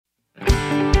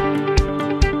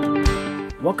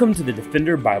Welcome to the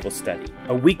Defender Bible Study,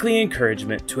 a weekly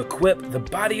encouragement to equip the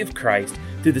body of Christ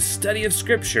through the study of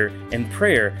Scripture and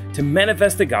prayer to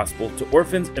manifest the gospel to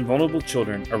orphans and vulnerable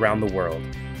children around the world.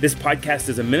 This podcast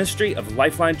is a ministry of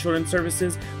Lifeline Children's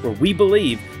Services where we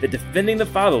believe that defending the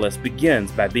fatherless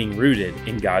begins by being rooted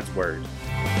in God's Word.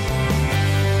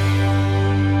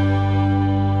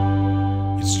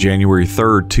 It's January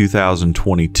 3rd,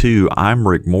 2022. I'm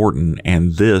Rick Morton,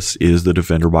 and this is the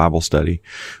Defender Bible Study.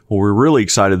 Well, we're really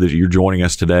excited that you're joining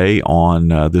us today on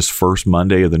this first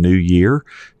Monday of the new year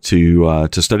to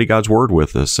study God's Word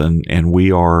with us. And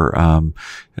we are,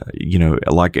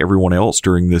 like everyone else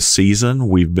during this season,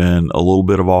 we've been a little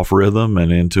bit of off rhythm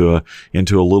and into a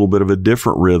little bit of a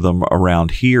different rhythm around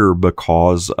here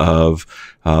because of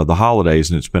the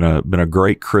holidays. And it's been a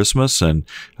great Christmas, and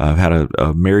I've had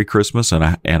a Merry Christmas and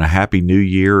a Happy New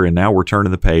Year. And now we're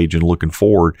turning the page and looking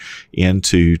forward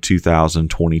into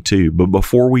 2022. But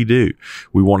before we do,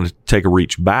 we want to take a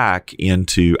reach back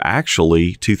into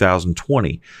actually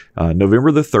 2020.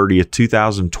 November the 30th,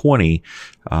 2020,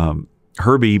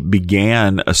 Herbie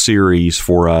began a series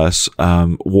for us,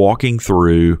 walking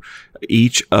through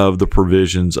each of the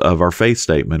provisions of our faith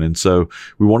statement. And so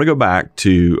we want to go back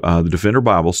to the Defender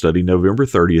Bible Study, November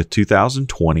 30th,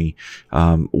 2020,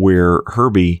 where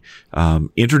Herbie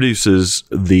introduces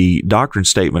the doctrine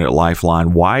statement at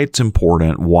Lifeline, why it's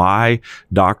important, why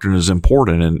doctrine is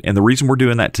important. And the reason we're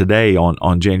doing that today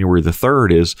on January the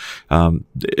 3rd is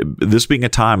this being a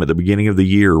time at the beginning of the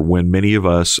year when many of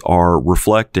us are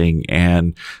reflecting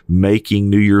and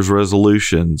making New Year's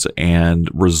resolutions and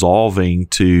resolving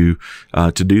to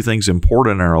do things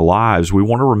important in our lives. We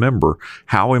want to remember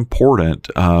how important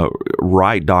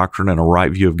right doctrine and a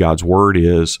right view of God's Word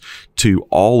is to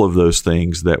all of those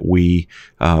things that we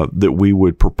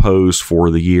would propose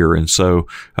for the year. And so,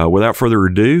 without further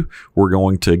ado, we're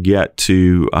going to get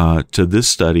to this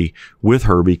study with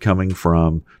Herbie coming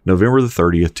from November the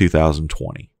 30th,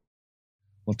 2020.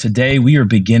 Well, today we are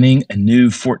beginning a new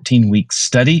 14-week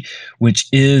study, which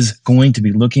is going to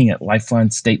be looking at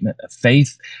Lifeline's statement of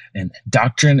faith and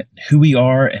doctrine, who we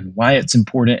are and why it's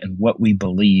important and what we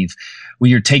believe.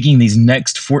 We are taking these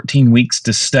next 14 weeks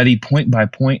to study point by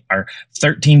point our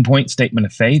 13-point statement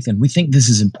of faith, and we think this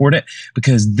is important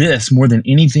because this, more than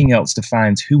anything else,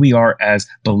 defines who we are as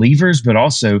believers, but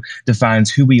also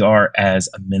defines who we are as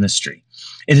a ministry.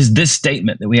 It is this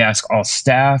statement that we ask all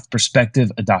staff,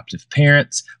 prospective adoptive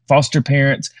parents, foster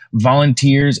parents,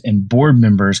 volunteers, and board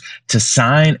members to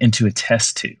sign and to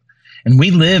attest to. And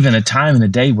we live in a time and a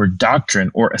day where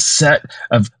doctrine or a set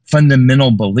of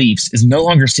fundamental beliefs is no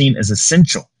longer seen as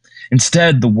essential.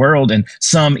 Instead, the world and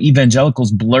some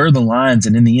evangelicals blur the lines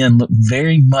and in the end look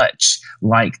very much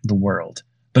like the world.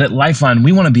 But at Lifeline,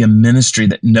 we want to be a ministry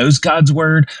that knows God's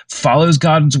Word, follows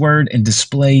God's Word, and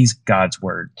displays God's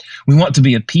Word. We want to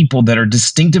be a people that are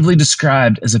distinctively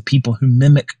described as a people who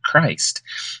mimic Christ.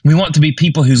 We want to be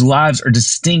people whose lives are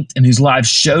distinct and whose lives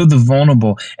show the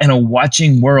vulnerable and a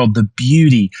watching world the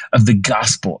beauty of the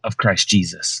gospel of Christ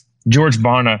Jesus. George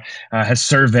Barna has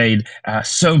surveyed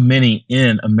so many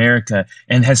in America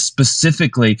and has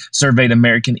specifically surveyed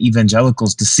American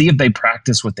evangelicals to see if they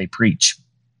practice what they preach.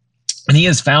 And he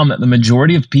has found that the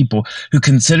majority of people who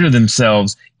consider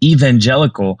themselves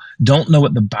evangelical don't know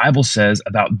what the Bible says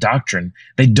about doctrine.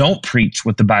 They don't preach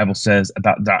what the Bible says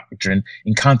about doctrine,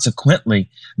 and consequently,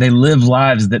 they live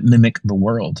lives that mimic the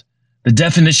world. The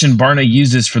definition Barna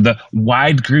uses for the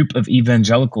wide group of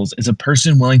evangelicals is a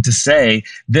person willing to say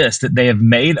this, that they have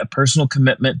made a personal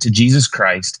commitment to Jesus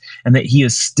Christ and that he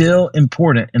is still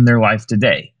important in their life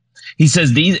today. He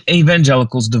says these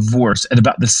evangelicals divorce at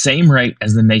about the same rate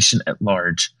as the nation at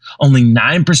large. Only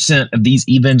 9% of these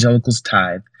evangelicals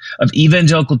tithe. Of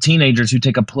evangelical teenagers who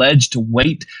take a pledge to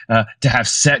wait to have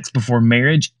sex before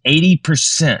marriage,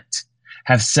 80%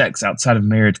 have sex outside of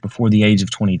marriage before the age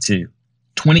of 22.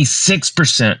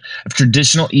 26% of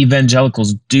traditional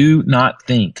evangelicals do not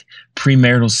think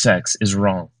premarital sex is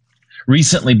wrong.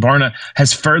 Recently, Barna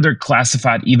has further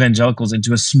classified evangelicals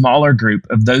into a smaller group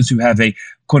of those who have a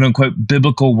quote-unquote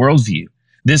biblical worldview.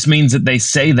 This means that they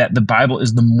say that the Bible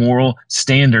is the moral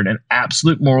standard and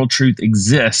absolute moral truth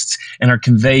exists and are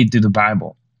conveyed through the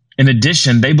Bible. In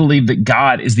addition, they believe that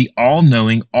God is the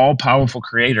all-knowing, all-powerful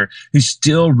creator who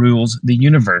still rules the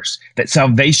universe, that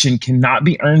salvation cannot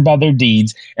be earned by their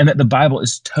deeds, and that the Bible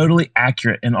is totally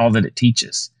accurate in all that it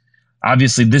teaches.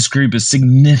 Obviously, this group is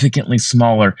significantly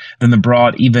smaller than the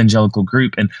broad evangelical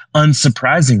group, and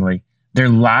unsurprisingly, their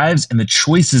lives and the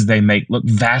choices they make look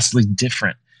vastly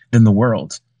different than the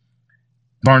world.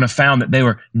 Barna found that they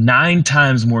were 9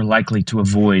 times more likely to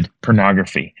avoid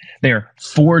pornography. They are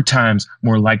 4 times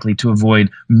more likely to avoid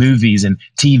movies and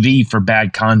TV for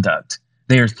bad conduct.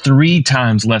 They are 3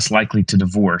 times less likely to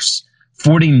divorce.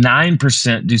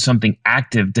 49% do something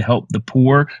active to help the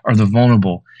poor or the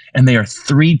vulnerable, and they are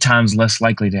 3 times less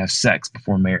likely to have sex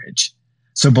before marriage.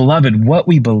 So, beloved, what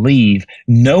we believe,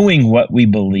 knowing what we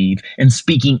believe, and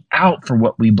speaking out for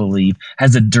what we believe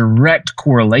has a direct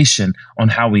correlation on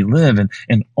how we live.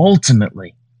 And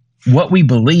ultimately, what we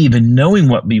believe and knowing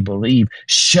what we believe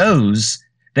shows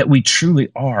that we truly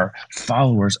are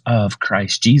followers of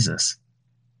Christ Jesus.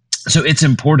 So it's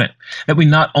important that we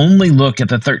not only look at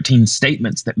the 13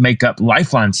 statements that make up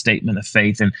Lifeline's statement of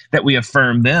faith and that we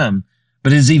affirm them,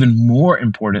 but it is even more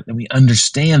important that we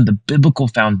understand the biblical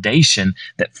foundation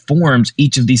that forms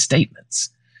each of these statements.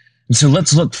 And so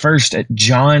let's look first at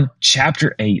John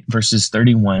chapter 8, verses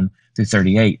 31 through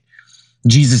 38.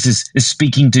 Jesus is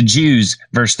speaking to Jews.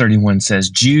 Verse 31 says,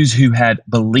 Jews who had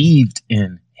believed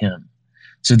in him.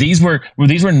 So these were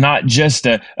not just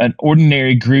an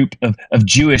ordinary group of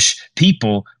Jewish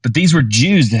people, but these were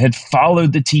Jews that had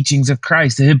followed the teachings of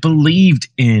Christ, that had believed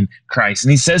in Christ.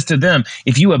 And he says to them,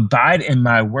 if you abide in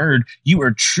my word, you are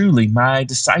truly my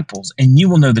disciples, and you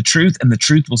will know the truth, and the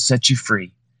truth will set you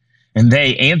free. And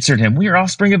they answered him, we are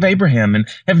offspring of Abraham and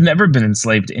have never been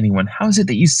enslaved to anyone. How is it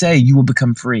that you say you will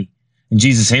become free? And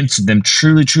Jesus answered them,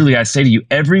 truly, truly, I say to you,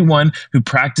 everyone who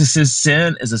practices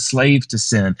sin is a slave to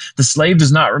sin. The slave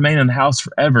does not remain in the house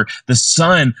forever. The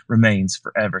Son remains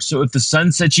forever. So if the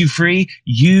Son sets you free,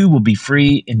 you will be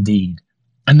free indeed.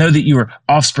 I know that you are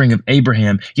offspring of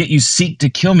Abraham, yet you seek to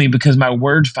kill me because my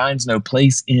word finds no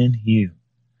place in you.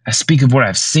 I speak of what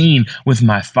I've seen with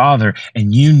my Father,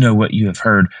 and you know what you have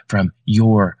heard from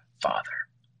your Father.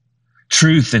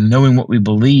 Truth and knowing what we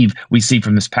believe we see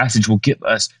from this passage will give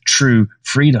us true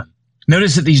freedom.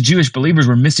 Notice that these Jewish believers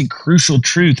were missing crucial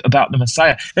truth about the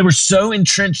Messiah. They were so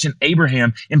entrenched in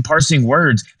Abraham in parsing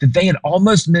words that they had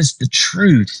almost missed the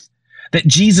truth that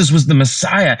Jesus was the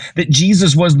Messiah, that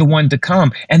Jesus was the one to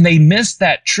come. And they missed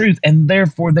that truth, and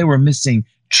therefore they were missing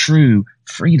true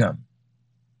freedom.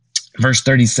 Verse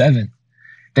 37,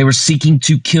 they were seeking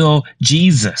to kill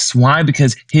Jesus. Why?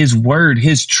 Because his word,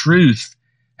 his truth,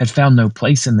 had found no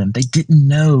place in them. They didn't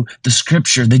know the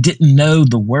scripture. They didn't know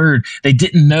the word. They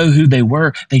didn't know who they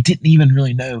were. They didn't even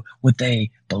really know what they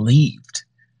believed.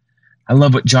 I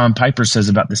love what John Piper says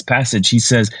about this passage. He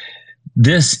says,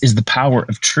 this is the power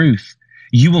of truth.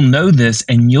 You will know this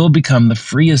and you'll become the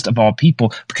freest of all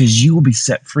people because you will be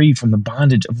set free from the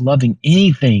bondage of loving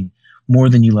anything more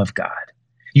than you love God.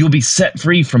 You'll be set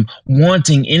free from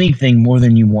wanting anything more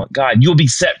than you want God. You'll be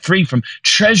set free from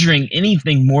treasuring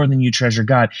anything more than you treasure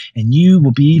God. And you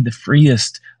will be the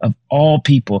freest of all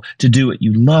people to do what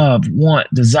you love, want,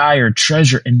 desire,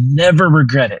 treasure, and never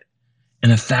regret it in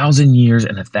 1,000 years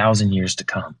and 1,000 years to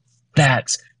come.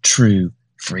 That's true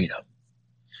freedom.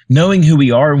 Knowing who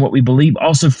we are and what we believe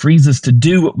also frees us to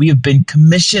do what we have been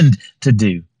commissioned to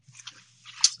do.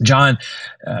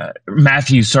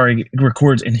 Matthew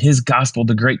records in his gospel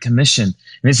the Great Commission.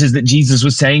 And it says that Jesus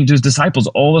was saying to his disciples,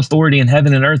 all authority in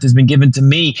heaven and earth has been given to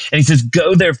me. And he says,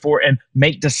 go therefore and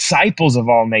make disciples of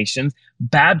all nations,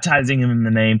 baptizing them in the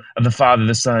name of the Father,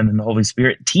 the Son, and the Holy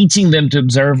Spirit, teaching them to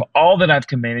observe all that I've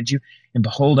commanded you. And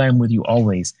behold, I am with you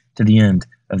always to the end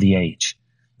of the age.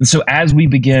 And so as we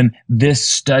begin this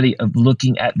study of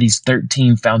looking at these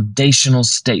 13 foundational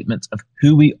statements of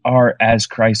who we are as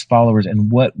Christ followers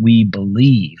and what we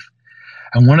believe,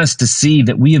 I want us to see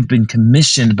that we have been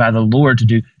commissioned by the Lord to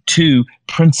do 2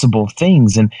 principal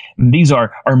things. And these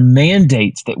are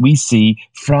mandates that we see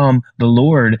from the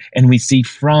Lord and we see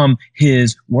from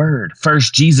his word.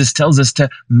 First, Jesus tells us to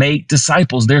make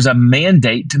disciples. There's a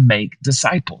mandate to make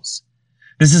disciples.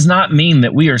 This does not mean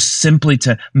that we are simply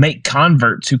to make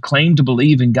converts who claim to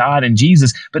believe in God and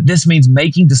Jesus, but this means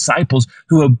making disciples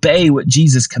who obey what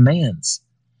Jesus commands.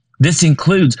 This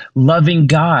includes loving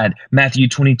God, Matthew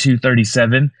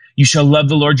 22:37. You shall love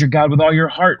the Lord your God with all your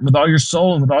heart, with all your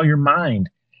soul, and with all your mind.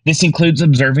 This includes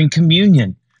observing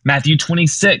communion. Matthew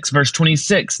 26, verse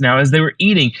 26. Now, as they were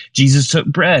eating, Jesus took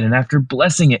bread, and after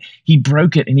blessing it, he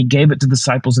broke it, and he gave it to the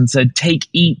disciples and said, take,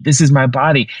 eat, this is my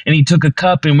body. And he took a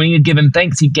cup, and when he had given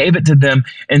thanks, he gave it to them,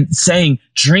 and saying,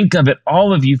 drink of it,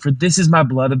 all of you, for this is my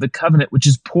blood of the covenant, which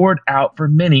is poured out for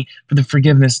many for the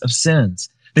forgiveness of sins.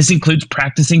 This includes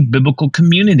practicing biblical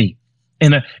community.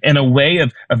 In a way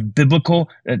of biblical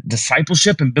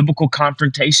discipleship and biblical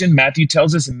confrontation. Matthew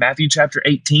tells us in Matthew chapter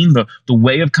 18, the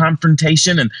way of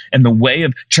confrontation and the way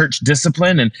of church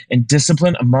discipline and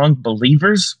discipline among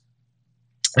believers.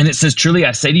 And it says, truly,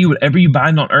 I say to you, whatever you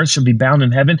bind on earth shall be bound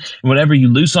in heaven, and whatever you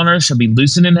loose on earth shall be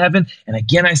loosened in heaven. And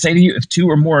again, I say to you, if two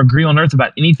or more agree on earth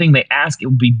about anything they ask, it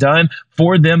will be done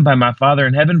for them by my Father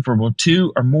in heaven. For where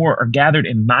two or more are gathered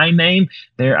in my name,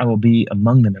 there I will be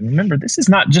among them. And remember, this is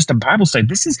not just a Bible study.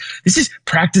 This is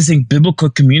practicing biblical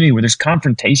community where there's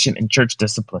confrontation and church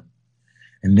discipline.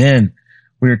 And then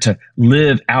we're to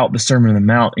live out the Sermon on the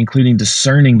Mount, including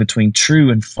discerning between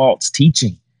true and false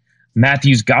teaching.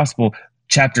 Matthew's Gospel,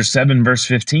 Chapter 7, verse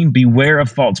 15, beware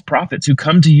of false prophets who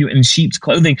come to you in sheep's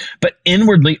clothing, but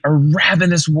inwardly are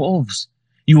ravenous wolves.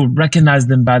 You will recognize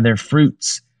them by their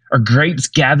fruits. Are grapes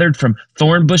gathered from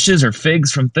thorn bushes or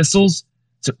figs from thistles?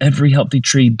 So every healthy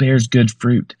tree bears good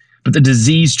fruit, but the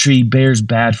diseased tree bears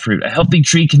bad fruit. A healthy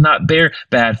tree cannot bear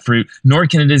bad fruit, nor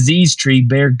can a diseased tree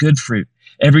bear good fruit.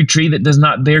 Every tree that does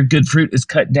not bear good fruit is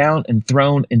cut down and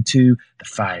thrown into the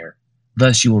fire.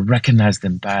 Thus you will recognize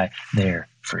them by their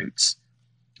fruits.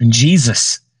 And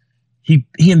Jesus, he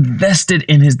invested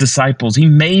in his disciples. He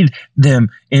made them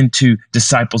into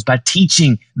disciples by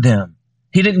teaching them.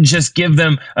 He didn't just give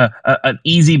them an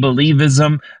easy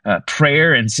believism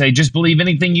prayer and say, just believe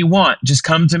anything you want, just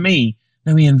come to me.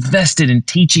 No, he invested in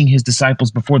teaching his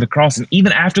disciples before the cross. And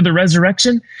even after the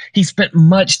resurrection, he spent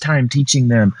much time teaching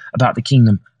them about the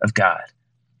kingdom of God.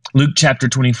 Luke chapter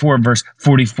 24, verse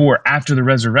 44, after the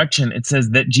resurrection, it says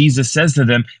that Jesus says to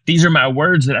them, these are my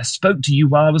words that I spoke to you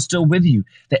while I was still with you,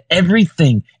 that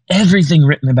everything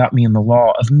written about me in the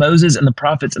law of Moses and the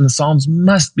prophets and the Psalms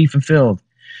must be fulfilled.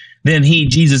 Then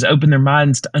Jesus opened their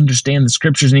minds to understand the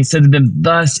scriptures, and he said to them,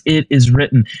 thus it is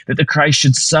written that the Christ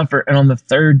should suffer and on the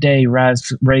third day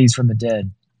raise from the dead.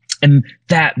 And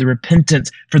that the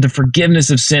repentance for the forgiveness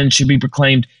of sins should be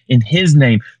proclaimed in his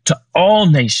name to all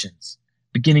nations,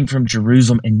 beginning from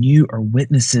Jerusalem, and you are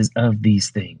witnesses of these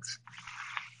things.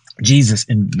 Jesus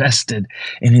invested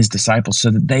in his disciples so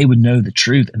that they would know the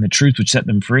truth, and the truth would set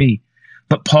them free.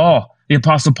 But Paul, the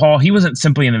Apostle Paul, he wasn't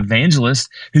simply an evangelist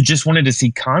who just wanted to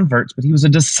see converts, but he was a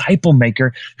disciple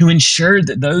maker who ensured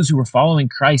that those who were following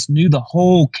Christ knew the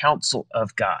whole counsel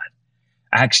of God.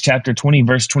 Acts chapter 20,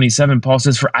 verse 27, Paul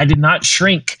says, for I did not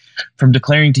shrink from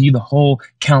declaring to you the whole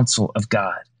counsel of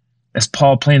God. As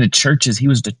Paul planted churches, he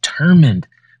was determined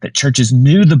that churches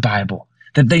knew the Bible,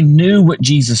 that they knew what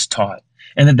Jesus taught,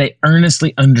 and that they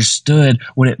earnestly understood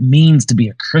what it means to be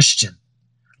a Christian.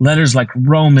 Letters like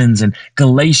Romans and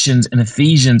Galatians and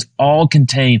Ephesians all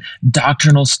contain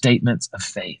doctrinal statements of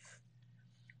faith.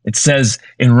 It says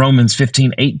in Romans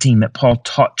 15:18 that Paul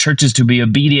taught churches to be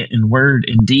obedient in word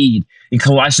and deed. In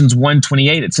Colossians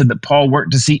 1:28, it said that Paul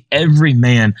worked to see every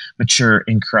man mature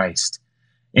in Christ.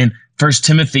 In 1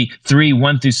 Timothy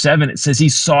 3:1-7, it says he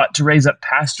sought to raise up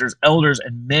pastors, elders,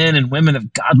 and men and women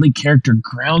of godly character,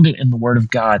 grounded in the word of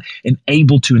God and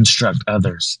able to instruct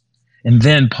others. And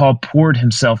then Paul poured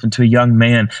himself into a young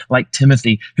man like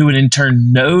Timothy, who would in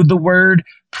turn know the word,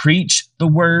 preach the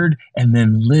word, and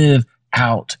then live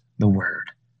out the word.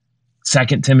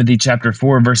 2 Timothy chapter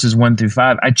 4, verses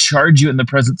 1-5, I charge you in the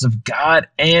presence of God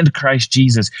and Christ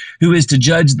Jesus, who is to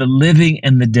judge the living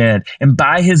and the dead, and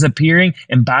by his appearing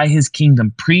and by his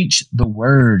kingdom, preach the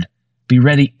word. Be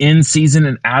ready in season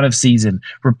and out of season.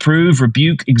 Reprove,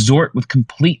 rebuke, exhort with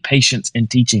complete patience and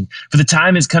teaching. For the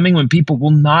time is coming when people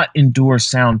will not endure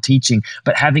sound teaching,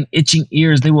 but having itching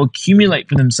ears, they will accumulate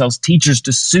for themselves teachers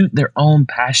to suit their own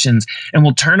passions, and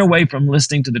will turn away from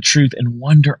listening to the truth and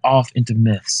wander off into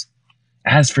myths.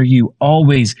 As for you,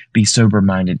 always be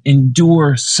sober-minded,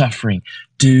 endure suffering,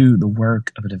 do the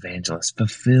work of an evangelist,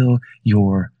 fulfill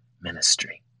your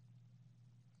ministry.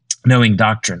 Knowing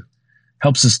doctrine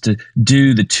helps us to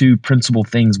do the two principal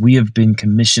things we have been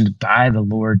commissioned by the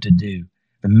Lord to do.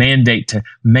 The mandate to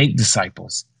make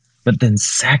disciples, but then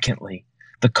secondly,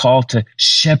 the call to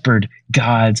shepherd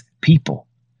God's people.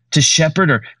 To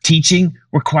shepherd or teaching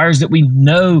requires that we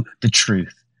know the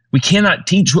truth. We cannot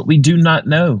teach what we do not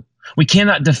know. We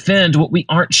cannot defend what we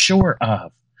aren't sure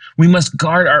of. We must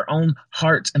guard our own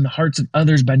hearts and the hearts of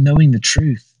others by knowing the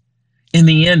truth. In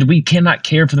the end, we cannot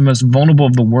care for the most vulnerable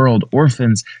of the world,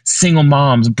 orphans, single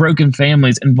moms, broken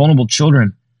families, and vulnerable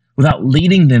children, without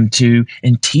leading them to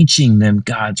and teaching them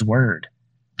God's word.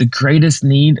 The greatest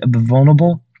need of the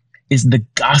vulnerable is the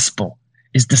gospel,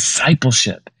 is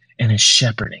discipleship, and is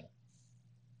shepherding.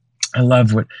 I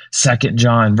love what 2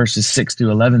 John verses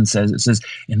 6-11 says. It says,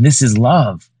 and this is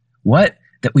love. What?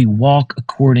 That we walk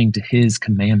according to his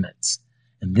commandments.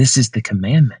 And this is the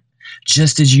commandment,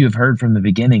 just as you have heard from the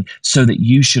beginning, so that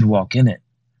you should walk in it.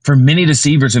 For many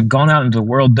deceivers have gone out into the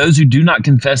world, those who do not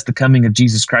confess the coming of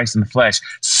Jesus Christ in the flesh.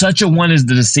 Such a one is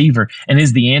the deceiver and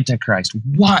is the Antichrist.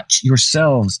 Watch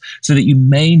yourselves so that you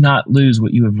may not lose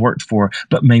what you have worked for,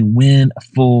 but may win a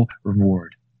full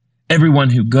reward.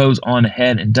 Everyone who goes on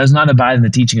ahead and does not abide in the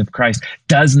teaching of Christ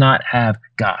does not have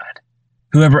God.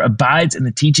 Whoever abides in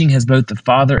the teaching has both the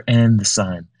Father and the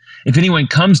Son. If anyone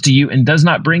comes to you and does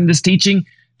not bring this teaching,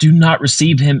 do not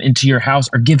receive him into your house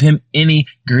or give him any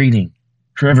greeting.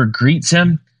 Whoever greets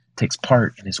him takes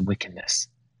part in his wickedness.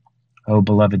 Oh,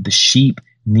 beloved, the sheep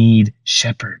need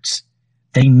shepherds.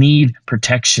 They need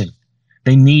protection.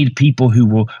 They need people who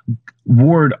will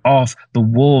ward off the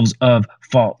wolves of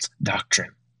false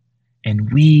doctrine.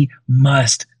 And we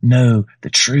must know the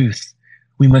truth.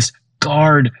 We must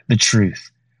guard the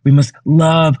truth. We must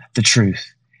love the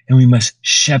truth. And we must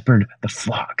shepherd the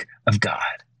flock of God.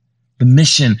 The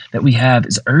mission that we have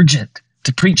is urgent: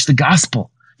 to preach the gospel,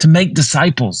 to make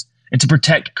disciples, and to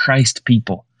protect Christ's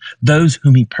people, those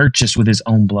whom he purchased with his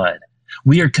own blood.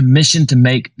 We are commissioned to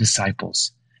make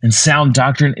disciples, and sound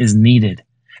doctrine is needed.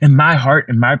 And my heart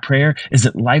and my prayer is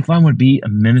that Lifeline would be a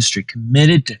ministry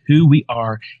committed to who we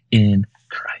are in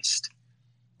Christ.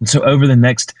 And so over the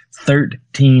next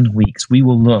 13 weeks, we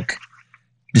will look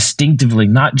distinctively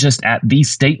not just at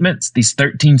these statements, these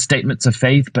 13 statements of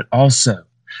faith, but also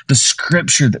the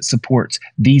scripture that supports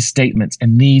these statements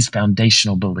and these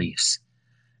foundational beliefs.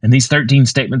 And these 13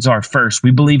 statements are: first,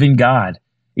 we believe in God,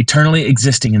 eternally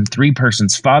existing in three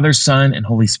persons, Father, Son, and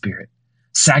Holy Spirit.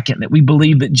 Second, that we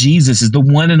believe that Jesus is the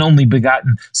one and only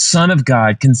begotten Son of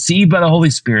God, conceived by the Holy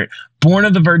Spirit, born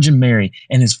of the Virgin Mary,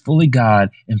 and is fully God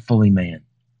and fully man.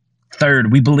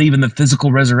 Third, we believe in the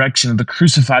physical resurrection of the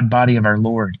crucified body of our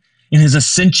Lord, in his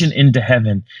ascension into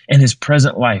heaven, and his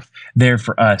present life there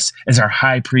for us as our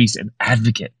high priest and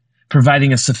advocate,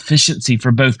 providing a sufficiency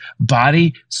for both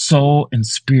body, soul, and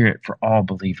spirit for all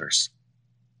believers.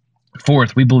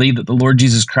 Fourth, we believe that the Lord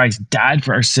Jesus Christ died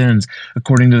for our sins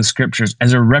according to the scriptures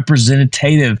as a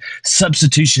representative,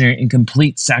 substitutionary, and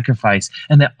complete sacrifice,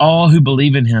 and that all who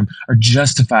believe in him are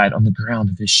justified on the ground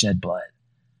of his shed blood.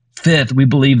 Fifth, we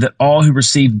believe that all who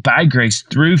receive by grace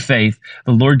through faith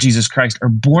the Lord Jesus Christ are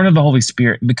born of the Holy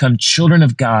Spirit and become children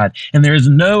of God, and there is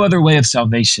no other way of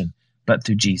salvation but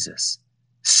through Jesus.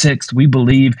 Sixth, we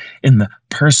believe in the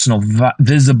personal,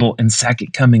 visible, and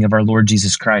second coming of our Lord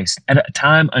Jesus Christ at a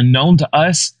time unknown to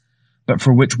us, but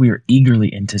for which we are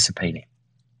eagerly anticipating.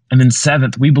 And then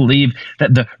seventh, we believe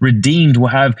that the redeemed will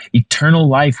have eternal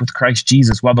life with Christ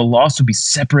Jesus, while the lost will be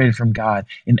separated from God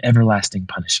in everlasting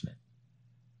punishment.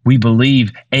 We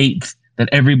believe, eighth, that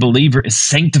every believer is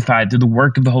sanctified through the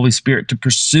work of the Holy Spirit to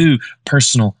pursue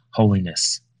personal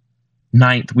holiness.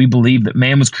 Ninth, we believe that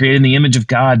man was created in the image of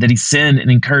God, that he sinned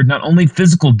and incurred not only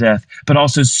physical death, but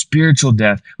also spiritual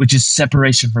death, which is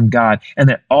separation from God, and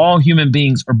that all human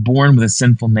beings are born with a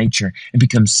sinful nature and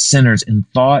become sinners in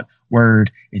thought,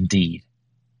 word, and deed.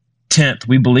 10th,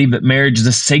 we believe that marriage is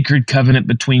a sacred covenant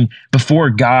before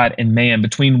God and man,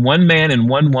 between one man and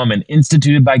one woman,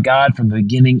 instituted by God from the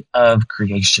beginning of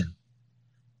creation.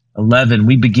 11,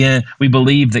 we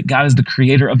believe that God is the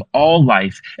creator of all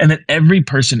life and that every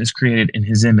person is created in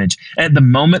his image. At the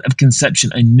moment of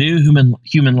conception, a new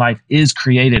human life is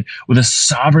created with a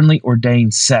sovereignly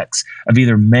ordained sex of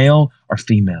either male or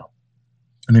female.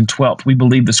 And then 12th, we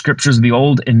believe the scriptures of the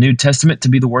Old and New Testament to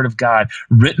be the word of God,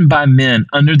 written by men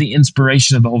under the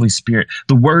inspiration of the Holy Spirit.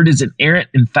 The word is inerrant,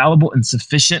 infallible, and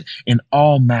sufficient in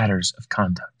all matters of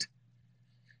conduct.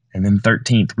 And then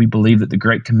 13th, we believe that the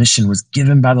Great Commission was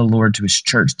given by the Lord to his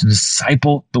church to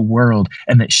disciple the world,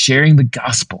 and that sharing the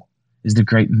gospel is the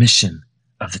great mission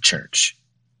of the church.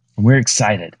 And we're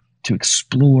excited to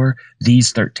explore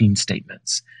these 13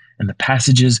 statements and the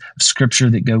passages of scripture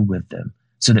that go with them,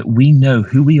 so that we know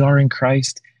who we are in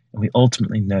Christ and we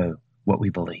ultimately know what we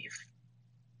believe.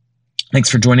 Thanks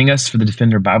for joining us for the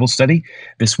Defender Bible Study.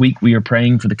 This week we are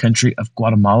praying for the country of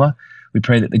Guatemala. We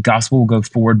pray that the gospel will go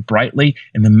forward brightly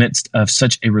in the midst of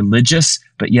such a religious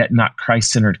but yet not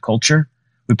Christ-centered culture.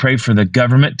 We pray for the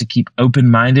government to keep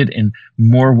open-minded in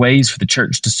more ways for the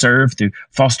church to serve through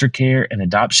foster care and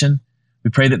adoption.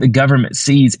 We pray that the government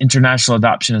sees international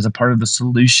adoption as a part of the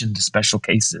solution to special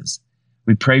cases.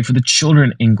 We pray for the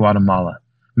children in Guatemala.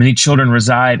 Many children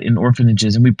reside in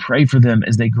orphanages, and we pray for them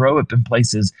as they grow up in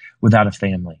places without a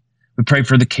family. We pray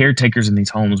for the caretakers in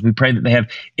these homes. We pray that they have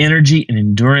energy and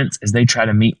endurance as they try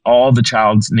to meet all the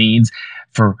child's needs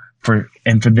for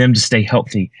them to stay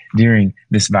healthy during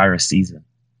this virus season.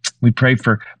 We pray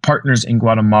for partners in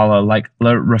Guatemala like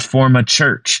La Reforma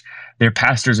Church their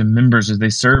pastors and members as they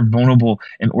serve vulnerable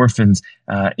and orphans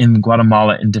in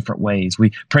Guatemala in different ways.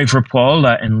 We pray for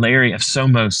Paula and Larry of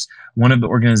Somos, one of the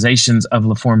organizations of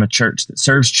La Forma Church that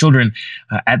serves children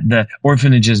at the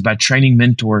orphanages by training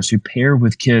mentors who pair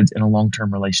with kids in a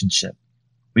long-term relationship.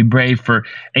 We pray for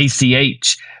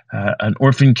ACH, an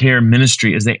orphan care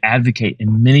ministry, as they advocate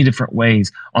in many different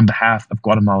ways on behalf of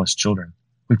Guatemala's children.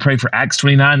 We pray for Acts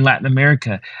 29 Latin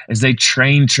America as they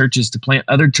train churches to plant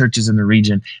other churches in the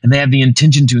region, and they have the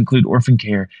intention to include orphan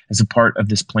care as a part of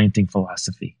this planting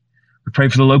philosophy. We pray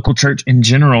for the local church in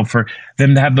general, for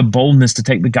them to have the boldness to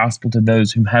take the gospel to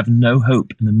those who have no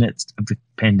hope in the midst of the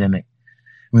pandemic.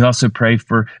 We also pray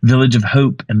for Village of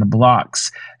Hope and the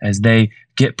Blocks as they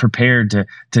get prepared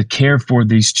to care for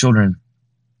these children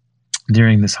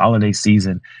during this holiday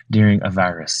season, during a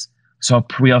virus. So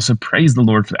we also praise the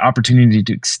Lord for the opportunity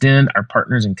to extend our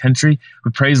partners in country.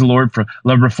 We praise the Lord for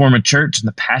La Reforma Church and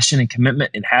the passion and commitment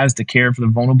it has to care for the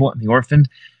vulnerable and the orphaned.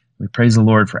 We praise the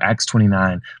Lord for Acts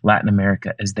 29 Latin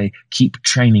America as they keep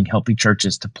training healthy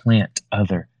churches to plant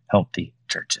other healthy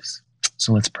churches.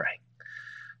 So let's pray.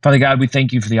 Father God, we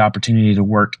thank you for the opportunity to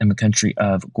work in the country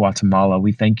of Guatemala.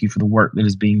 We thank you for the work that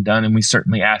is being done, and we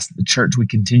certainly ask that the church would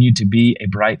continue to be a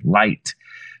bright light,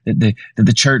 that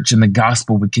the church and the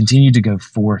gospel would continue to go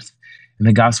forth, and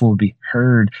the gospel would be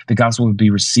heard, the gospel would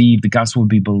be received, the gospel would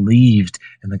be believed,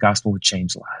 and the gospel would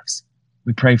change lives.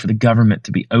 We pray for the government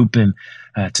to be open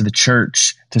to the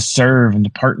church, to serve and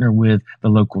to partner with the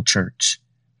local church.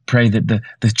 Pray that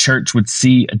the church would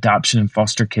see adoption and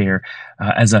foster care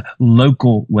as a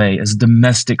local way, as a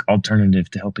domestic alternative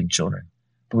to helping children.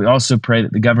 But we also pray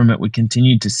that the government would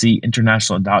continue to see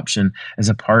international adoption as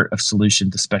a part of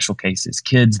solution to special cases,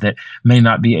 kids that may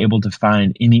not be able to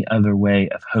find any other way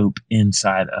of hope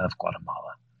inside of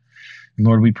Guatemala. And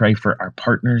Lord, we pray for our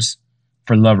partners,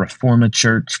 for La Reforma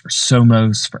Church, for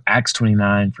Somos, for Acts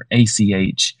 29, for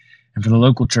ACH, and for the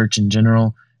local church in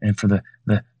general, and for the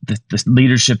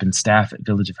leadership and staff at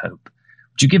Village of Hope.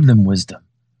 Would you give them wisdom?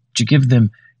 Would you give them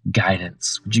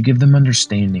guidance? Would you give them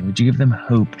understanding? Would you give them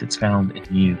hope that's found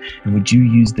in you? And would you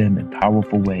use them in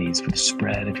powerful ways for the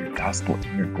spread of your gospel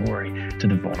and your glory to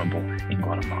the vulnerable in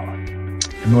Guatemala?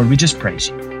 And Lord, we just praise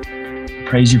you. We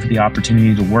praise you for the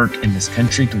opportunity to work in this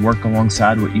country, to work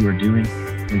alongside what you are doing.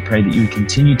 We pray that you would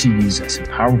continue to use us in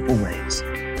powerful ways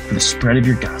for the spread of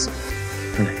your gospel,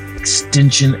 for the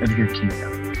extension of your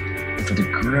kingdom, and for the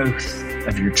growth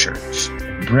of your church,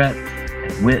 in breadth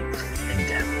and width and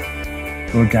depth.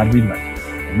 Lord God, we love you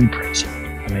and we praise you.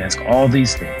 And we ask all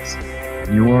these things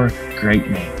in your great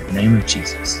name, in the name of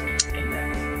Jesus.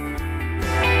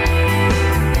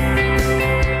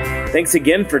 Thanks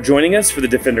again for joining us for the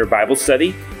Defender Bible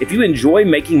Study. If you enjoy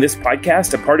making this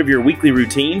podcast a part of your weekly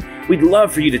routine, we'd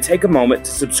love for you to take a moment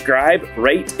to subscribe,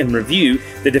 rate, and review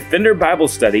the Defender Bible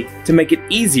Study to make it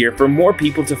easier for more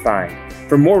people to find.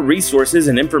 For more resources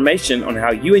and information on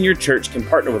how you and your church can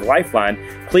partner with Lifeline,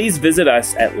 please visit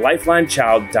us at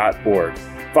lifelinechild.org.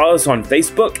 Follow us on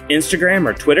Facebook, Instagram,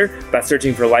 or Twitter by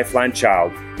searching for Lifeline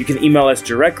Child. You can email us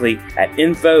directly at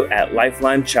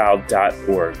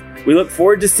info@lifelinechild.org. We look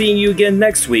forward to seeing you again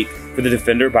next week for the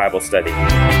Defender Bible Study.